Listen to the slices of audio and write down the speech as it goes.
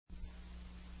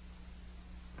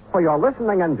for your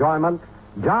listening enjoyment,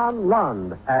 John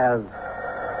Lund as...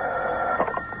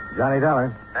 Johnny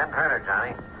Dollar. Ben Turner,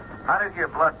 Johnny. How does your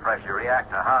blood pressure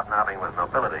react to hobnobbing with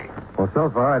nobility? Well, so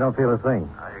far, I don't feel a thing.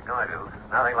 How are you going to?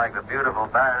 Nothing like the beautiful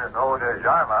Baroness Olga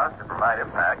Jarvas to provide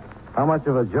impact. How much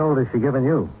of a jolt is she giving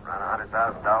you? Around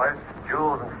 $100,000.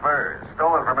 Jewels and furs.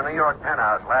 Stolen from a New York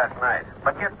penthouse last night.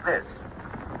 But get this.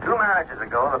 2 marriages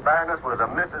ago, the Baroness was a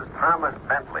Mrs. Thomas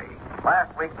Bentley.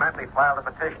 Last week, Bentley filed a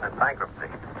petition in bankruptcy.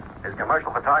 His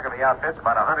commercial photography outfit's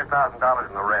about $100,000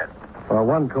 in the red. Well,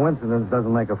 one coincidence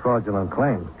doesn't make a fraudulent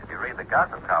claim. If you read the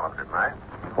gossip columns at night,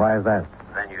 Why is that?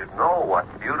 then you'd know what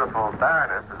beautiful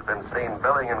Baroness has been seen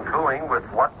billing and cooing with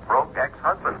what broke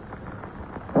ex-husband.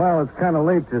 Well, it's kind of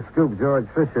late to scoop George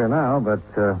Fisher now, but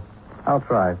I'll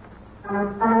try.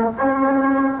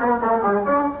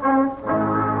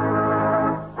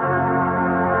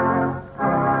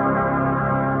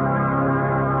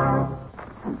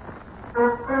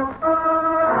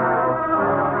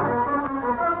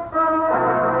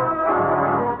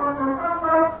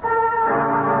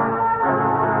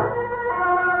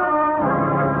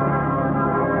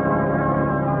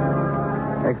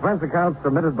 Expense account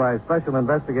submitted by Special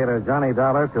Investigator Johnny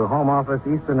Dollar to Home Office,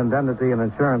 Eastern Indemnity and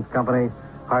Insurance Company,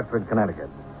 Hartford, Connecticut.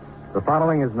 The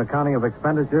following is an accounting of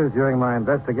expenditures during my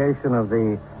investigation of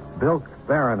the Bilked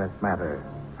Baroness matter.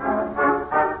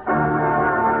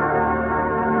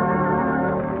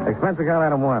 Expense account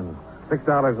item 1,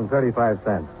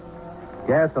 $6.35.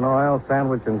 Gas and oil,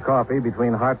 sandwich and coffee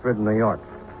between Hartford and New York.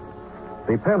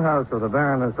 The penthouse of the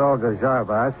Baroness Olga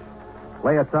Jarvas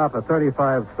lay atop a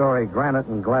 35-story granite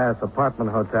and glass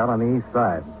apartment hotel on the east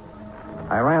side.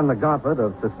 I ran the gauntlet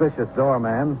of suspicious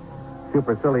doorman,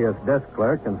 supercilious desk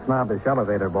clerk, and snobbish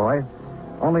elevator boy,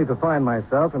 only to find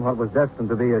myself in what was destined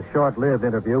to be a short-lived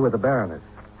interview with the Baroness.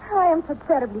 I am so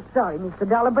terribly sorry, Mr.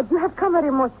 Dollar, but you have come at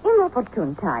a most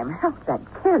inopportune time. How that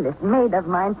careless maid of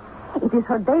mine. It is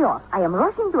her day off. I am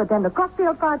rushing to attend a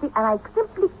cocktail party, and I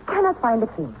simply cannot find a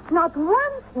thing. Not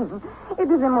one thing.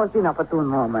 It is a most inopportune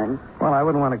moment. Well, I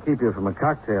wouldn't want to keep you from a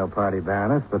cocktail party,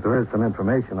 Baroness, but there is some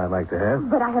information I'd like to have.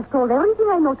 But I have told everything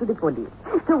I know to the police.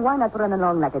 So why not run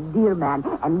along like a dear man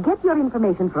and get your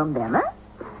information from them, huh?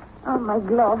 Oh, my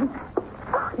gloves.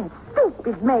 Oh, that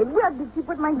stupid maid. Where did she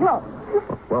put my gloves?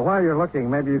 Well, while you're looking,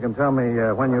 maybe you can tell me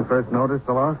when you first noticed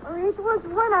the loss? It was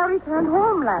when I returned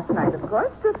home last night, of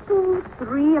course. Just 2,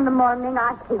 3 in the morning.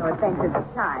 I pay no attention to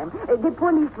time. The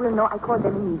police will know. I called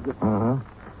them immediately.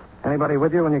 Mm-hmm. Anybody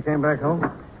with you when you came back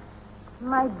home?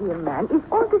 My dear man, is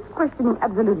all this questioning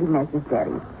absolutely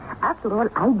necessary? After all,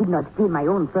 I did not steal my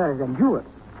own furs and jewels.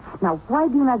 Now, why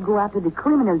do you not go after the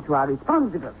criminals who are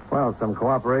responsible? Well, some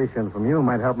cooperation from you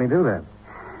might help me do that.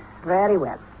 Very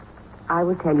well. I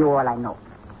will tell you all I know.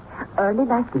 Early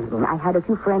last evening, I had a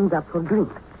few friends up for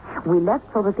drinks. We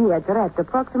left for the theater at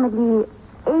approximately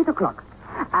 8 o'clock.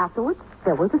 Afterwards,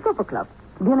 there was the supper club.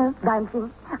 Dinner,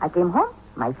 dancing. I came home.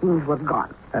 My things were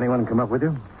gone. Anyone come up with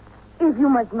you? If you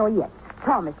must know, yes.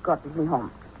 Thomas got me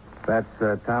home. That's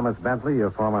Thomas Bentley,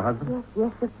 your former husband?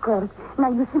 Yes, of course.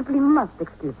 Now, you simply must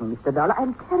excuse me, Mr. Dollar.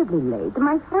 I'm terribly late.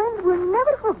 My friends will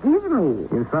never forgive me.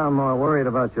 You sound more worried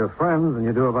about your friends than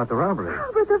you do about the robbery.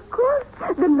 But, of course,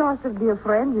 the loss of dear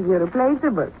friends is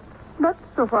irreplaceable. But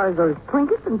so far as those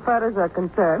trinkets and furs are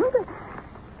concerned...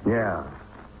 Yeah,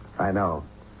 I know.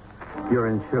 You're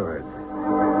insured.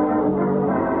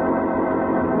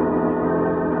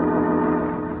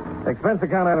 Expense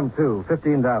account item 2,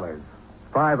 $15.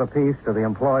 5 apiece to the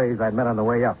employees I'd met on the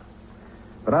way up.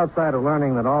 But outside of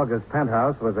learning that Olga's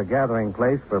penthouse was a gathering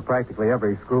place for practically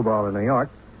every screwball in New York,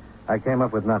 I came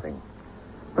up with nothing.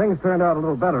 Things turned out a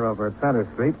little better over at Center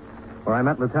Street, where I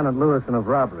met Lieutenant Lewison of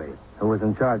robbery, who was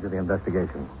in charge of the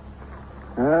investigation.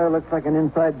 Looks like an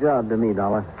inside job to me,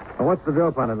 Dollar. Well, what's the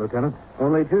dope on it, Lieutenant?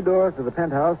 Only 2 doors to the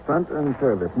penthouse, front and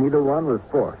service. Neither one was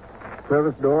forced.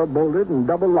 Service door bolted and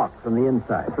double locked from the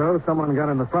inside. So someone got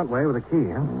in the front way with a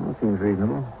key, huh? Seems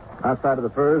reasonable. Outside of the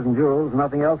furs and jewels,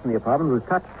 nothing else in the apartment was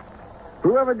touched.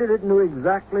 Whoever did it knew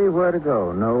exactly where to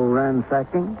go. No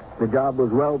ransacking. The job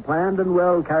was well planned and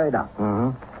well carried out.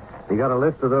 Mm-hmm. You got a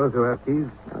list of those who have keys?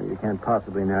 Oh, you can't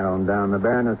possibly narrow them down. The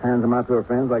Baroness hands them out to her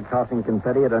friends like tossing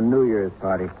confetti at a New Year's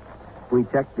party. We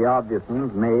checked the obvious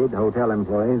ones, maid, hotel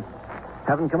employees.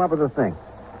 Haven't come up with a thing.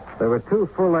 There were 2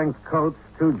 full-length coats,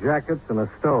 2 jackets, and a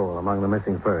stole among the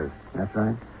missing furs. That's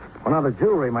right. Well, now, the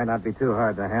jewelry might not be too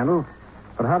hard to handle,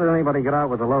 but how did anybody get out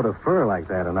with a load of fur like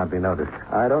that and not be noticed?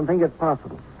 I don't think it's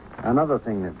possible. Another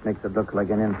thing that makes it look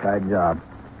like an inside job.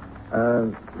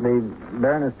 The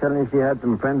Baroness telling me she had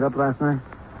some friends up last night?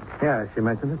 Yeah, she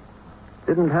mentioned it.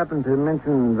 Didn't happen to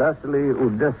mention Vasily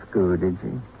Udescu, did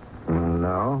she?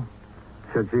 No.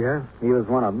 Should she have? He was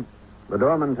one of them. The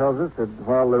doorman tells us that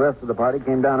while the rest of the party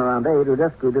came down around 8,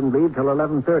 Udescu didn't leave till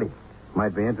 11:30.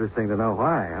 Might be interesting to know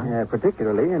why, huh? Yeah,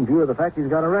 particularly in view of the fact he's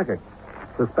got a record.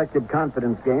 Suspected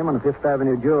confidence game on a Fifth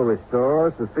Avenue jewelry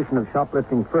store, suspicion of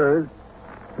shoplifting furs,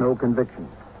 no conviction.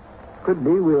 Could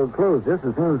be we'll close this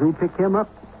as soon as we pick him up.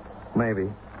 Maybe.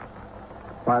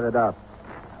 Why the doubt?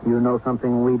 You know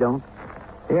something we don't?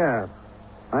 Yeah.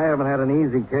 I haven't had an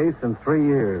easy case in 3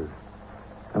 years.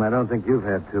 And I don't think you've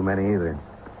had too many either.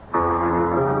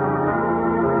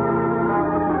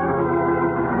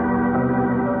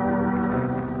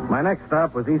 My next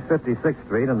stop was East 56th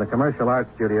Street in the commercial art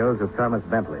studios of Thomas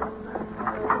Bentley.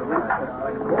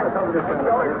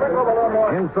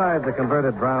 Inside the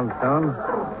converted brownstone,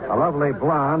 a lovely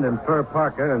blonde in fur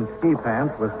parka and ski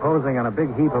pants was posing on a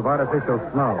big heap of artificial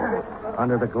snow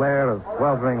under the glare of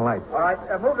sweltering lights. All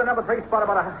right, move the number 3 spot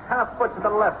about a half foot to the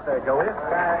left there, Joey.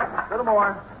 A little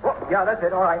more. Oh, yeah, that's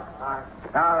it. All right.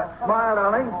 Now, smile,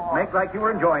 darling. Make like you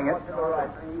were enjoying it.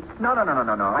 No.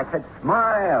 I said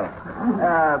smile.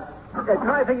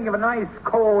 Try thinking of a nice,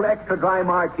 cold, extra dry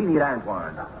martini at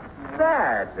Antoine.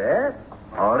 That's it.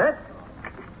 Hold it.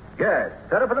 Good.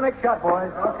 Set up for the next shot,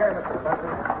 boys. Okay, Mr.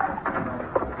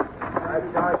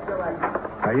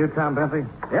 Are you Tom Bentley?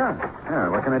 Yeah.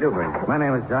 What can I do for you? My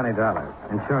name is Johnny Dollar,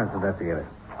 insurance investigator.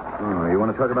 Oh, you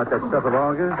want to talk about that stuff of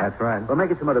Olga's? That's right. Well,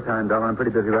 make it some other time, Dollar. I'm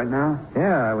pretty busy right now.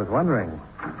 Yeah, I was wondering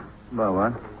Well,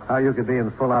 what? how you could be in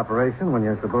full operation when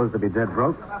you're supposed to be dead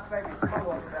broke.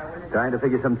 Trying to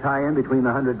figure some tie-in between the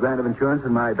 $100,000 of insurance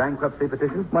and my bankruptcy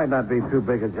petition? Might not be too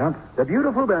big a jump. The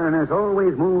beautiful Baroness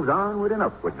always moves onward and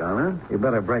upward, Dollar. You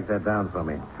better break that down for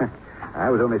me. I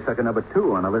was only sucker number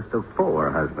 2 on a list of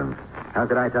 4 husbands. How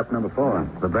could I top number 4?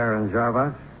 The Baron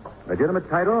Jarvash? Legitimate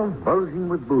title, bulging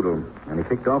with boodle. And he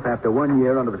kicked off after 1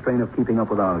 year under the strain of keeping up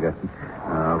with Olga.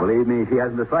 Believe me, she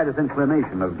hasn't the slightest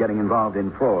inclination of getting involved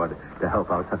in fraud to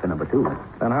help out sucker number 2.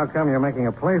 Then how come you're making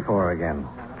a play for her again?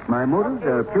 My motives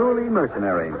are purely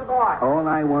mercenary. All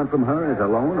I want from her is a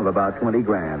loan of about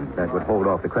 $20,000. That would hold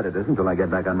off the creditors until I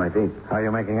get back on my feet. How are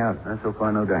you making out? So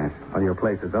far, no dash. Well, your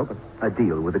place is open. A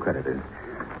deal with the creditors.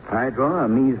 I draw a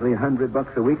measly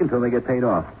 $100 a week until they get paid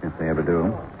off, if they ever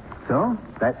do. So,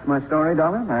 that's my story,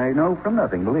 Dollar. I know from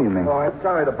nothing, believe me. Oh, I'm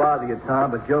sorry to bother you,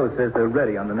 Tom, but Joe says they're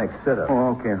ready on the next sit-up.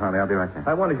 Oh, okay, Harley. I'll be right there.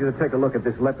 I wanted you to take a look at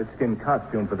this leopard skin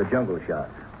costume for the jungle shot.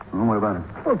 Oh, what about it?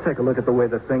 Well, take a look at the way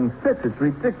the thing fits. It's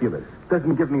ridiculous.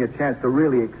 Doesn't give me a chance to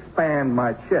really expand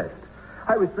my chest.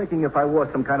 I was thinking if I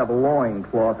wore some kind of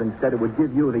loincloth instead, it would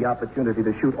give you the opportunity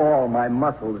to shoot all my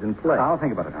muscles in place. I'll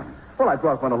think about it, Harley. Well, I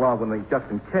brought one along with me just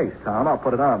in case, Tom. I'll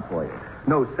put it on for you.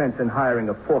 No sense in hiring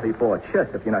a 44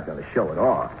 chest if you're not going to show it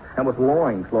off. And with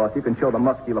loincloth, you can show the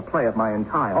muscular play of my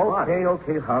entire body.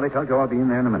 Okay, Harley. Tell Joe I'll be in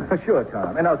there in a minute. Sure,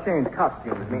 Tom. And I'll change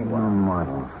costumes meanwhile.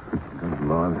 Models. Good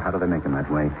Lord, how do they make them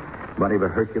that way? Body of a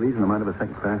Hercules and the mind of a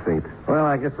second-class ape. Well,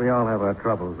 I guess we all have our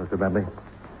troubles, Mr. Bentley.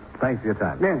 Thanks for your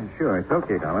time. Yeah, sure. It's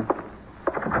okay, Dollar.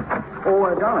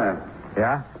 Oh, Dollar.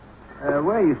 Yeah?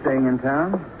 Where are you staying in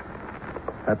town?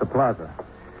 At the plaza.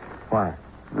 Why?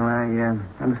 Well, I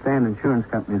understand insurance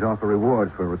companies offer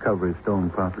rewards for recovery of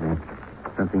stolen property.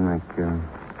 Something like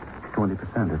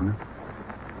 20%, isn't it?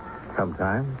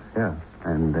 Sometimes, yeah.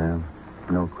 And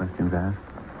no questions asked?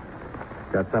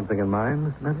 Got something in mind,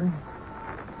 Mr. Bentley?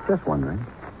 Just wondering.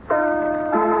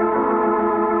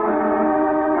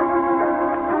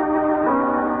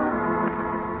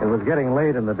 It was getting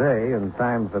late in the day and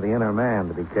time for the inner man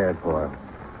to be cared for.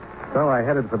 So I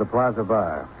headed for the Plaza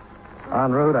Bar.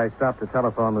 En route, I stopped to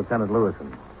telephone Lieutenant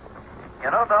Lewison.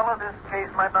 You know, Dollar, this case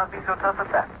might not be so tough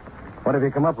at that. What have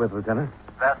you come up with, Lieutenant?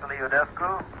 Vasily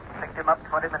Udescu picked him up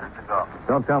 20 minutes ago.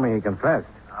 Don't tell me he confessed.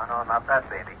 No, not that,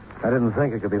 baby. I didn't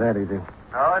think it could be that easy.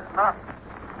 No, it's not.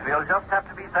 We'll just have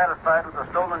to be satisfied with the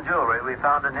stolen jewelry we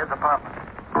found in his apartment.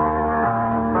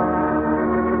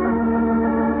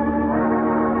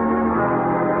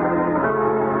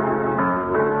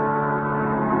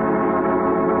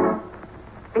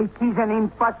 It is an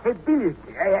impossibility,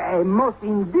 a most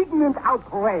indignant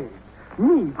outrage.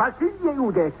 Me, Vasily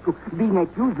Udescu, being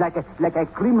accused like a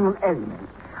criminal element.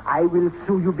 I will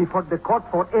sue you before the court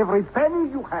for every penny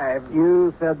you have.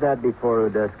 You said that before,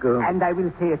 Udescu. And I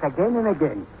will say it again and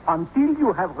again until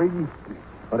you have released me.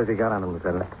 What have you got on him,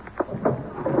 Lieutenant?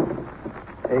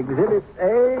 Exhibits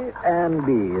A and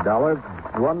B, Dollar.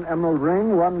 1 emerald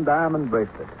ring, 1 diamond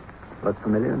bracelet. Look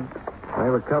familiar? They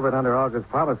were covered under August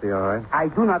policy, all right. I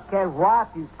do not care what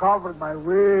is covered my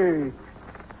way.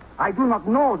 I do not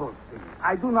know those things.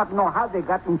 I do not know how they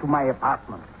got into my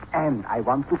apartment. And I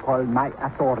want to call my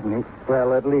attorney.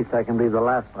 Well, at least I can believe the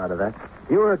last part of that.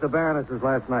 You were at the Baroness's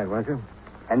last night, weren't you?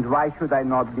 And why should I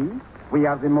not be? We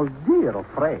are the most dear of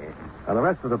friends. Well, the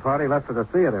rest of the party left for the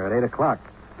theater at 8 o'clock.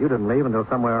 You didn't leave until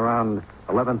somewhere around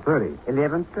 11:30.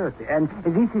 11:30. And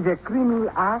this is a criminal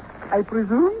act, I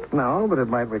presume? No, but it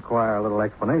might require a little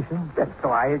explanation.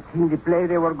 So I had seen the play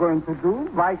they were going to do.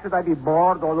 Why should I be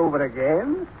bored all over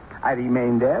again? I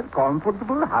remained there,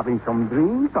 comfortable, having some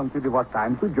drinks until it was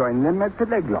time to join them at the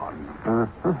Leglon.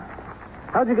 Uh-huh.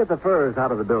 How'd you get the furs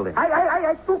out of the building?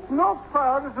 I took no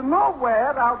furs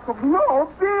nowhere out of no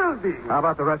building. How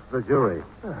about the rest of the jury?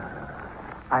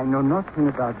 I know nothing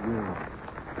about you.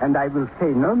 And I will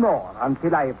say no more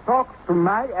until I have talked to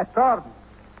my attorney.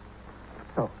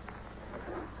 So.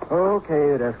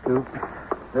 Okay, Udescu.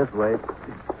 This way.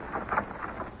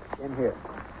 In here.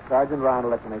 Sergeant Ryan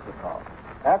will let you make the call.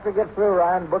 After he gets through,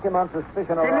 Ryan, book him on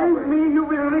suspicion of robbery. Believe me, you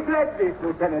will regret this,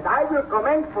 Lieutenant. I will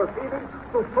commence proceedings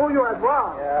to sue you as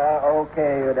well. Yeah,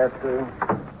 okay, Udescu.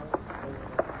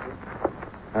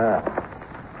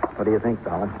 What do you think,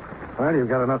 Dollar? Well, you've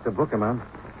got enough to book him on.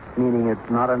 Meaning it's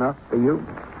not enough for you?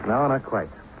 No, not quite.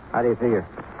 How do you figure?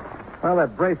 Well,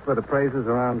 that bracelet appraises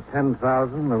around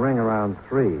 10,000, the ring around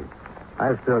 3.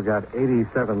 I've still got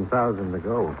 87,000 to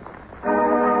go.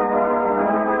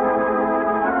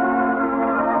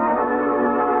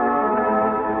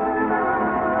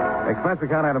 Expense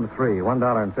account item 3,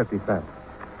 $1.50.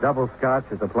 Double scotch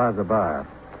at the Plaza Bar.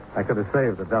 I could have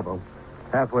saved the double.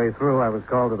 Halfway through, I was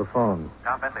called to the phone.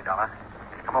 Tom Bentley, Dollar.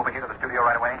 Come over here to the studio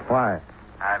right away. Why?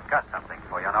 I've got something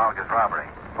for you on Olga's robbery.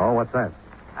 Oh, what's that?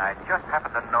 I just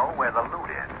happen to know where the loot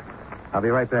is. I'll be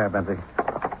right there, Bentley.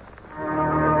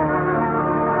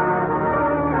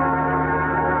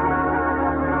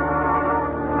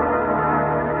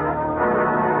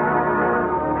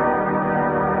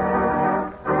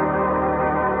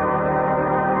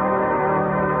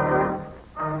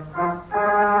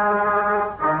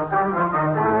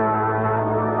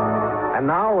 And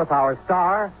now, with our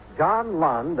star, John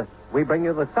Lund, we bring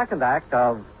you the second act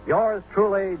of Yours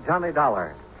Truly, Johnny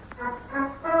Dollar.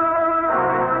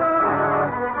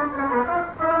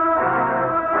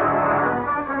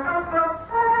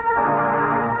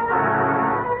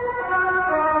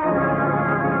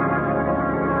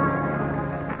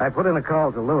 I put in a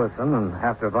call to Lewison, and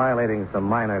after violating some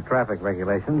minor traffic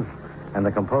regulations and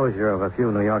the composure of a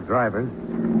few New York drivers,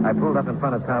 I pulled up in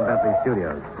front of Tom Bentley's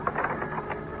studios.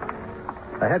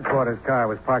 The headquarters car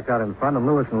was parked out in front, and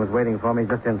Lewison was waiting for me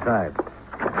just inside.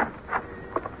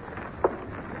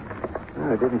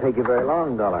 It didn't take you very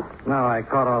long, Dollar. No, I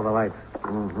caught all the lights.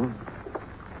 Mm-hmm.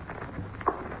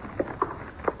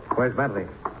 Where's Bentley?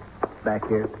 Back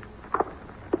here.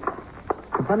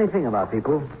 The funny thing about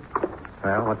people,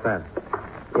 Well, what's that?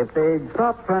 if they'd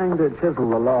stop trying to chisel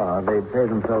the law, they'd save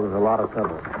themselves a lot of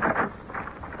trouble.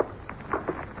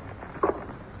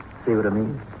 See what I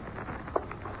mean?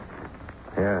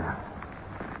 Yeah.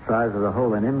 Size of the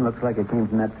hole in him looks like it came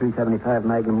from that .375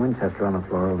 Magnum Winchester on the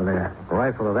floor over there. A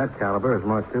rifle of that caliber is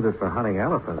more suited for hunting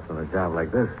elephants than a job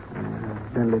like this.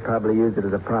 Bentley probably used it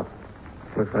as a prop.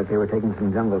 Looks like they were taking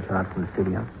some jungle shots in the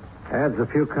studio. Adds a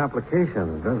few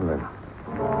complications, doesn't it?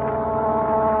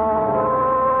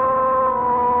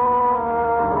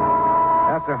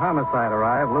 After homicide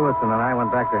arrived, Lewison and I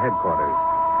went back to headquarters.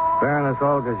 Baroness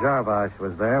Olga Jarbosh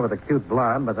was there with a cute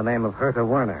blonde by the name of Herta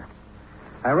Werner.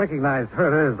 I recognized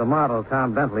Herta as the model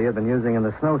Tom Bentley had been using in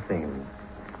the snow scenes.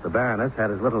 The Baroness had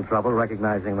as little trouble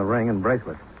recognizing the ring and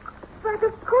bracelet. But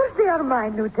of course they are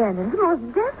mine, Lieutenant.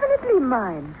 Most definitely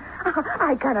mine.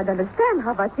 I cannot understand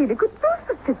how Vasily could do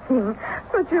such a thing.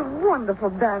 Such a wonderful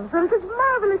dancer and such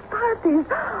marvelous parties.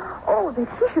 Oh, that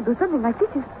he should do something like this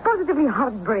is positively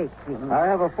heartbreaking. I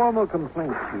have a formal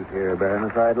complaint sheet here,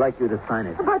 Baroness. I'd like you to sign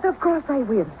it. But of course I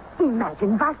will.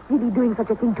 Imagine Vasily doing such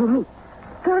a thing to me.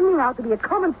 Turning out to be a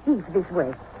common thief this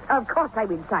way. Of course I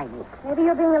will sign it. Maybe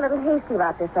you're being a little hasty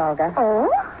about this, Olga.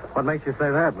 Oh? What makes you say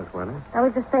that, Miss Werner? I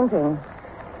was just thinking.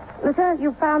 Lieutenant,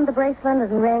 you found the bracelet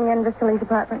and ring in Vasily's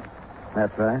apartment?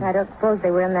 That's right. I don't suppose they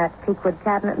were in that teakwood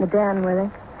cabinet in the den, were they?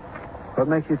 What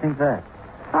makes you think that?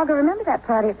 Olga, remember that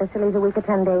party at Vasily's a week or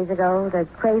 10 days ago? The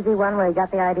crazy one where he got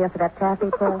the idea for that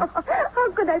taffy pull?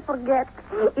 How could I forget?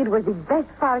 It was the best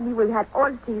party we had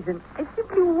all season. A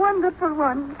simply wonderful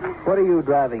one. What are you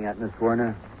driving at, Miss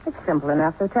Werner? It's simple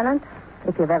enough, Lieutenant.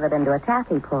 If you've ever been to a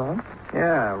taffy pull.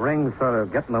 Yeah, rings sort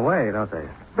of get in the way, don't they?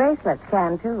 Bracelets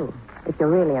can, too, if you're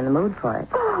really in the mood for it.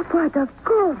 Oh, but of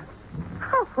course.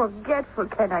 How forgetful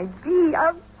can I be?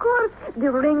 Of course, the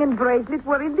ring and bracelet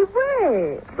were in the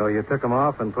way. So you took them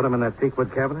off and put them in that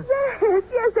teakwood cabinet?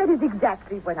 Yes, That is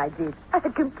exactly what I did. I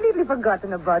had completely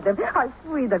forgotten about them. How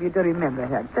sweet of you to remember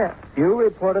that, sir. You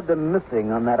reported them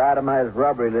missing on that itemized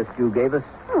robbery list you gave us.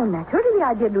 Oh, naturally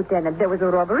I did, Lieutenant. There was a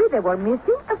robbery. They were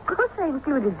missing. Of course I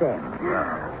included them.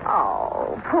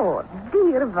 Oh, poor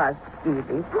dear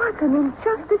Vasily. What an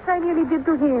injustice I nearly did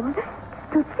to him.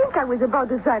 To think I was about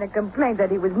to sign a complaint that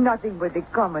he was nothing but a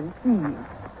common thief.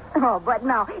 Oh, but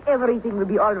now everything will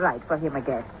be all right for him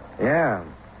again. Yeah.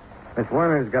 Miss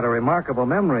Werner's got a remarkable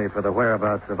memory for the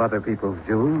whereabouts of other people's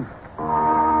jewels.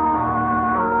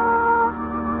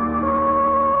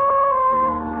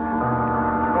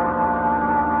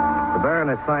 The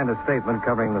Baroness signed a statement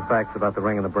covering the facts about the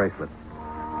ring and the bracelet.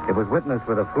 It was witnessed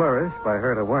with a flourish by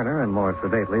her to Werner and more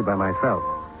sedately by myself.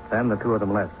 Then the two of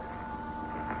them left.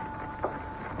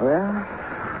 Well,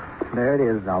 there it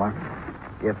is, Dollar.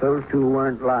 If those two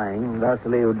weren't lying,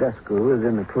 Vasily Udescu is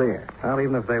in the clear. Well,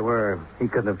 even if they were, he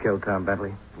couldn't have killed Tom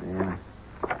Bentley. Yeah.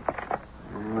 I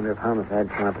wonder if homicide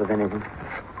come up with anything.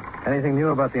 Anything new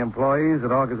about the employees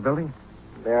at August Building?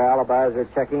 Their alibis are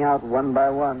checking out one by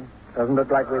one. Doesn't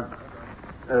look like we've...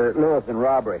 Lewis and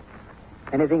robbery.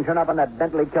 Anything turn up on that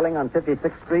Bentley killing on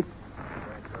 56th Street?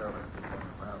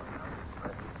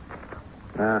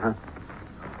 Uh-huh.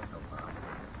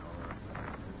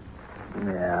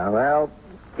 Yeah, well,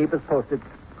 keep us posted.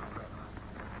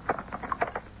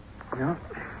 No,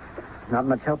 not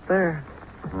much help there.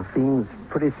 It seems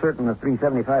pretty certain the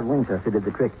 375 Winchester did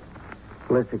the trick.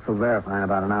 Ballistics will verify in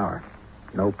about an hour.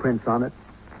 No prints on it.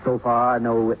 So far,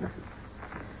 no witnesses.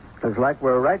 Looks like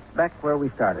we're right back where we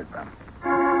started from.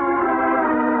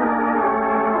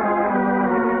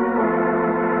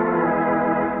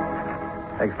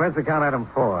 Expense account item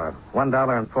 4,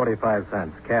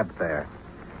 $1.45, cab fare.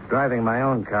 Driving my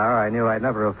own car, I knew I'd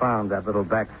never have found that little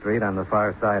back street on the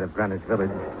far side of Greenwich Village.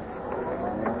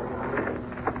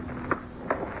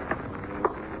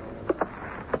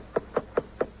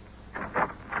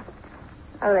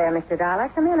 Oh, there, Mr. Dollar.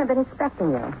 Come in. I've been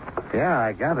expecting you. Yeah,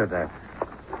 I gathered that.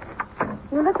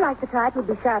 You look like the type who'd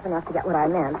be sharp enough to get what I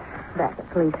meant back at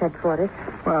police headquarters.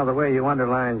 Well, the way you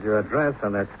underlined your address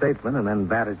on that statement and then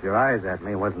batted your eyes at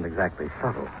me wasn't exactly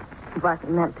subtle. It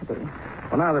wasn't meant to be.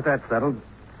 Well, now that that's settled,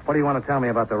 what do you want to tell me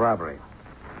about the robbery?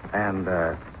 And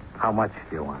how much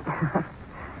do you want?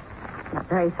 Not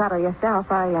very subtle yourself,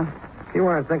 are you? You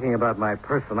weren't thinking about my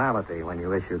personality when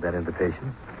you issued that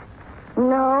invitation.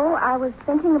 No, I was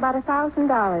thinking about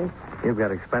 $1,000. You've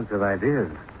got expensive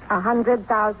ideas.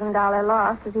 $100,000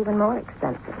 loss is even more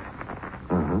expensive.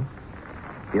 Mm-hmm.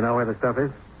 You know where the stuff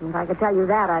is? If I could tell you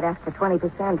that, I'd ask for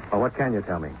 20%. Well, what can you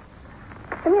tell me?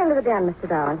 Come here into the den, Mr.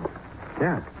 Dollar.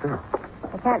 Yeah, sure.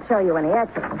 I can't show you any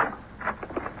etchings,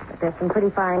 but there's some pretty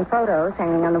fine photos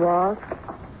hanging on the walls.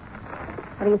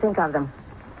 What do you think of them?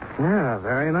 Yeah,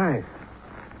 very nice.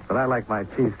 But I like my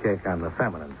cheesecake on the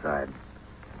feminine side.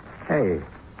 Hey,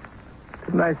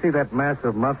 didn't I see that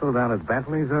massive muscle down at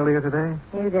Bentley's earlier today?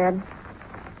 You did.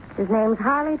 His name's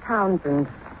Harley Townsend.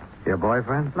 Your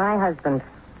boyfriend? My husband.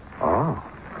 Oh,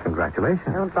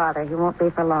 congratulations. Don't bother. He won't be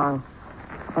for long.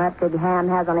 What that big ham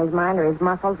has on his mind are his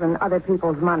muscles and other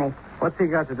people's money. What's he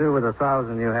got to do with the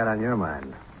 1,000 you had on your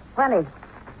mind? Plenty.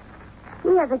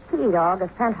 He has a key to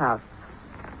August penthouse.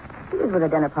 He was with a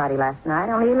dinner party last night,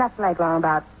 only he left like around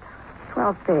about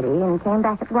 12:30 and came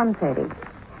back at 1:30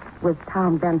 with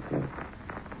Tom Bentley.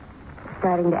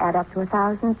 Starting to add up to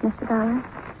 1,000, Mr. Dollar?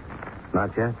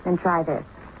 Not yet. Then try this.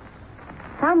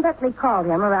 Tom Bentley called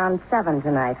him around 7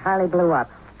 tonight. Harley blew up.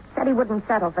 Said he wouldn't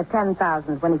settle for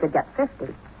 10,000 when he could get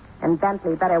 50. And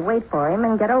Bentley better wait for him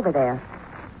and get over there.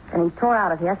 And he tore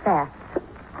out of here fast.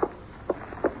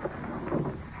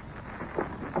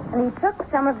 And he took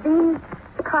some of these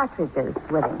cartridges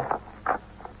with him.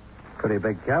 Pretty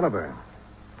big caliber.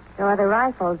 So are the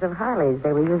rifles of Harley's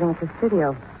they were using at the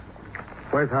studio.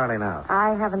 Where's Harley now?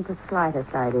 I haven't the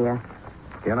slightest idea.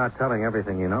 You're not telling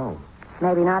everything you know.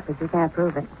 Maybe not, but you can't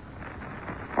prove it.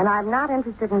 And I'm not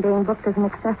interested in being booked as an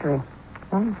accessory.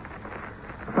 Oh,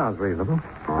 sounds reasonable.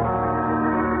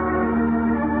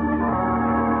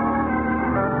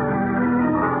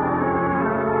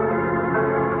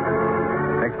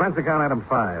 Expense account item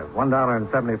 5,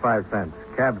 $1.75.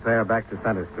 Cab fare back to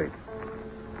Center Street.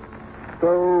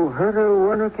 So Herta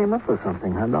Werner came up with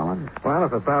something, huh, Dollar? Well,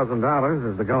 if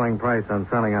 $1,000 is the going price on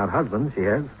selling out husbands, she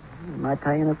is. Might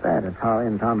tie in at that if Harley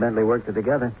and Tom Bentley worked it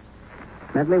together.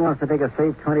 Bentley wants to take a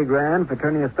safe $20,000 for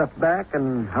turning his stuff back,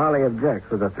 and Harley objects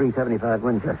with a .375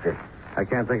 Winchester. I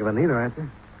can't think of a neater answer.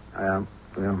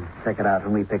 We'll check it out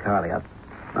when we pick Harley up.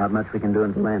 Not much we can do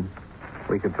until then.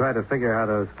 We could try to figure how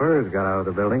those furs got out of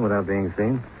the building without being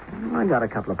seen. I got a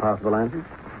couple of possible answers.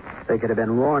 They could have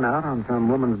been worn out on some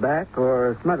woman's back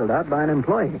or smuggled out by an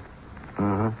employee.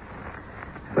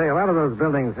 Mm-hmm. Say, a lot of those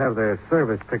buildings have their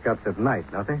service pickups at night,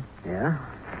 don't they? Yeah?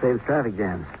 Saves traffic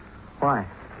jams. Why?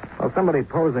 Well, somebody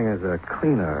posing as a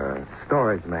cleaner or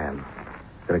storage man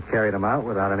could have carried them out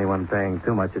without anyone paying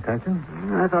too much attention.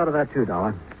 I thought of that too,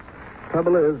 Dollar.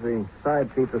 Trouble is, the side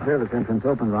seat the service entrance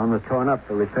opens on was torn up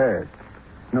for repairs.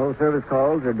 No service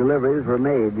calls or deliveries were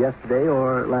made yesterday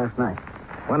or last night.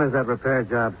 When is that repair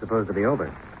job supposed to be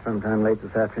over? Sometime late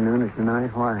this afternoon or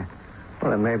tonight. Why? Well,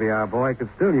 then maybe our boy could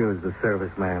still use the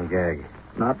serviceman gag.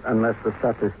 Not unless the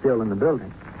stuff is still in the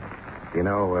building. You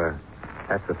know,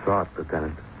 that's a thought,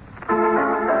 Lieutenant.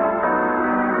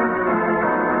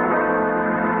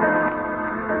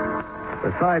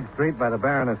 The side street by the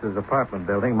Baroness's apartment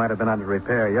building might have been under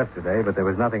repair yesterday, but there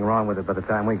was nothing wrong with it by the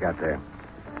time we got there.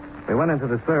 We went into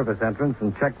the service entrance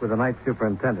and checked with the night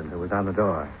superintendent who was on the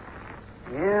door.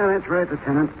 Yeah, that's right,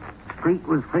 Lieutenant. Street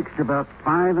was fixed about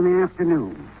 5 in the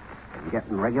afternoon. Been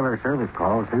getting regular service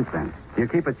calls since then. Do you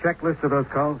keep a checklist of those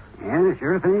calls? Yeah,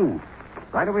 sure thing.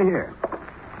 Right over here.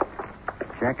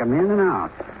 Check 'em in and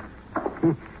out.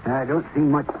 I don't see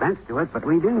much sense to it, but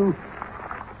we do.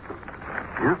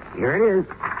 Yep, here it is.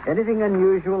 Anything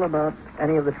unusual about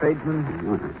any of the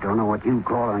tradesmen? Don't know what you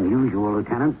call unusual,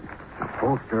 Lieutenant. A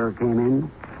poster came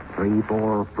in. 3,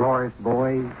 4 florist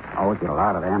boys. Always get a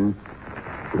lot of them.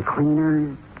 Some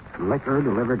cleaners. Liquor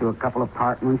delivered to a couple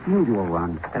apartments. Usual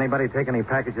run. Anybody take any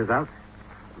packages out?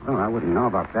 Well, I wouldn't know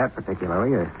about that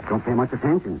particularly. I don't pay much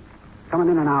attention. Coming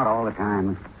in and out all the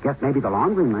time. Guess maybe the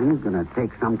laundryman's going to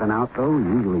take something out, though.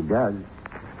 Usually does.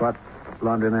 What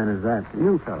laundryman is that?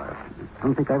 New fella.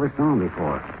 Don't think I ever saw him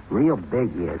before. Real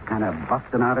big he is. Kind of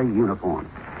busting out of uniform.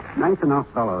 Nice enough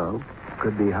fellow, though.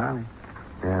 Could be Harley.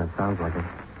 Yeah, sounds like it.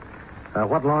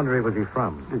 What laundry was he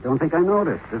from? I don't think I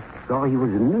noticed. Just saw he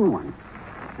was a new one.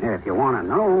 Yeah, if you want to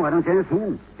know, why don't you ask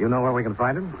him? You know where we can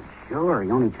find him? Sure. He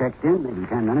only checked in maybe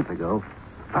 10 minutes ago.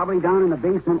 Probably down in the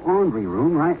basement laundry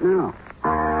room right now.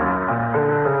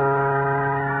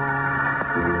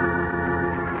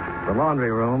 The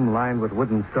laundry room, lined with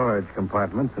wooden storage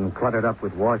compartments and cluttered up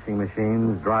with washing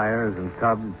machines, dryers, and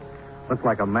tubs, looked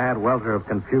like a mad welter of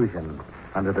confusion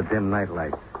under the dim night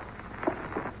lights.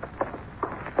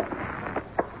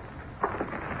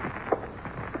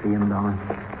 See him, Dollar?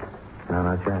 No,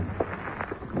 not yet.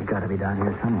 He's got to be down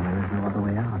here somewhere. There's no other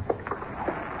way out.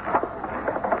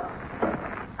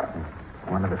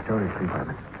 One of the storage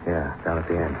compartments. Yeah, down at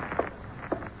the end.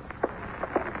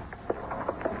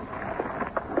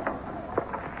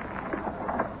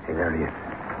 Hey, there he is.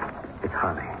 It's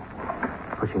Harley.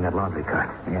 Pushing that laundry cart.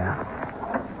 Yeah.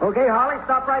 Okay, Harley,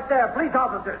 stop right there. Police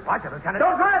officers. Watch it, Lieutenant.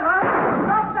 Don't drive, Harley.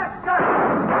 Stop that gun.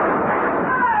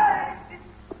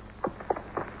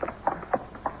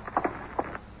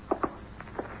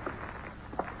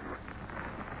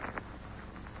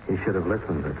 He should have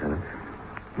listened, Lieutenant.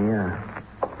 Yeah.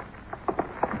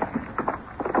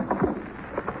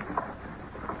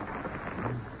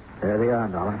 There they are,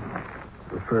 Dollar.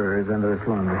 The furs under this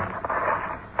laundry.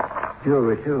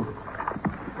 Jewelry, too.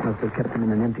 Must have kept them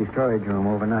in an empty storage room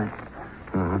overnight.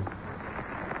 Mm-hmm.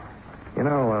 You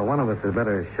know, one of us had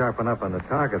better sharpen up on the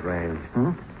target range.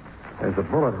 Hmm? There's a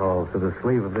bullet hole through the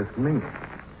sleeve of this mink.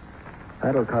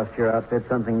 That'll cost your outfit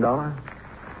something, Dollar.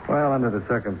 Well, under the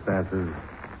circumstances,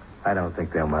 I don't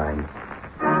think they'll mind.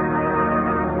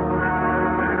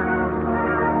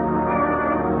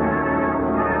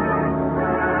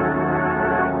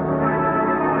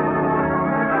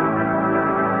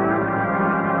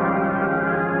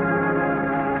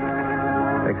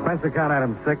 Expense account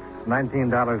item 6,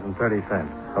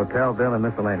 $19.30. Hotel bill and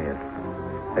miscellaneous.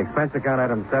 Expense account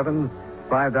item 7,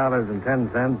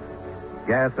 $5.10.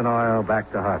 Gas and oil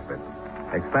back to Hartford.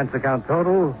 Expense account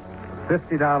total,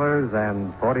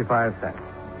 $50.45.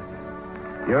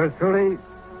 Yours truly,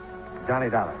 Johnny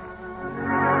Dollar.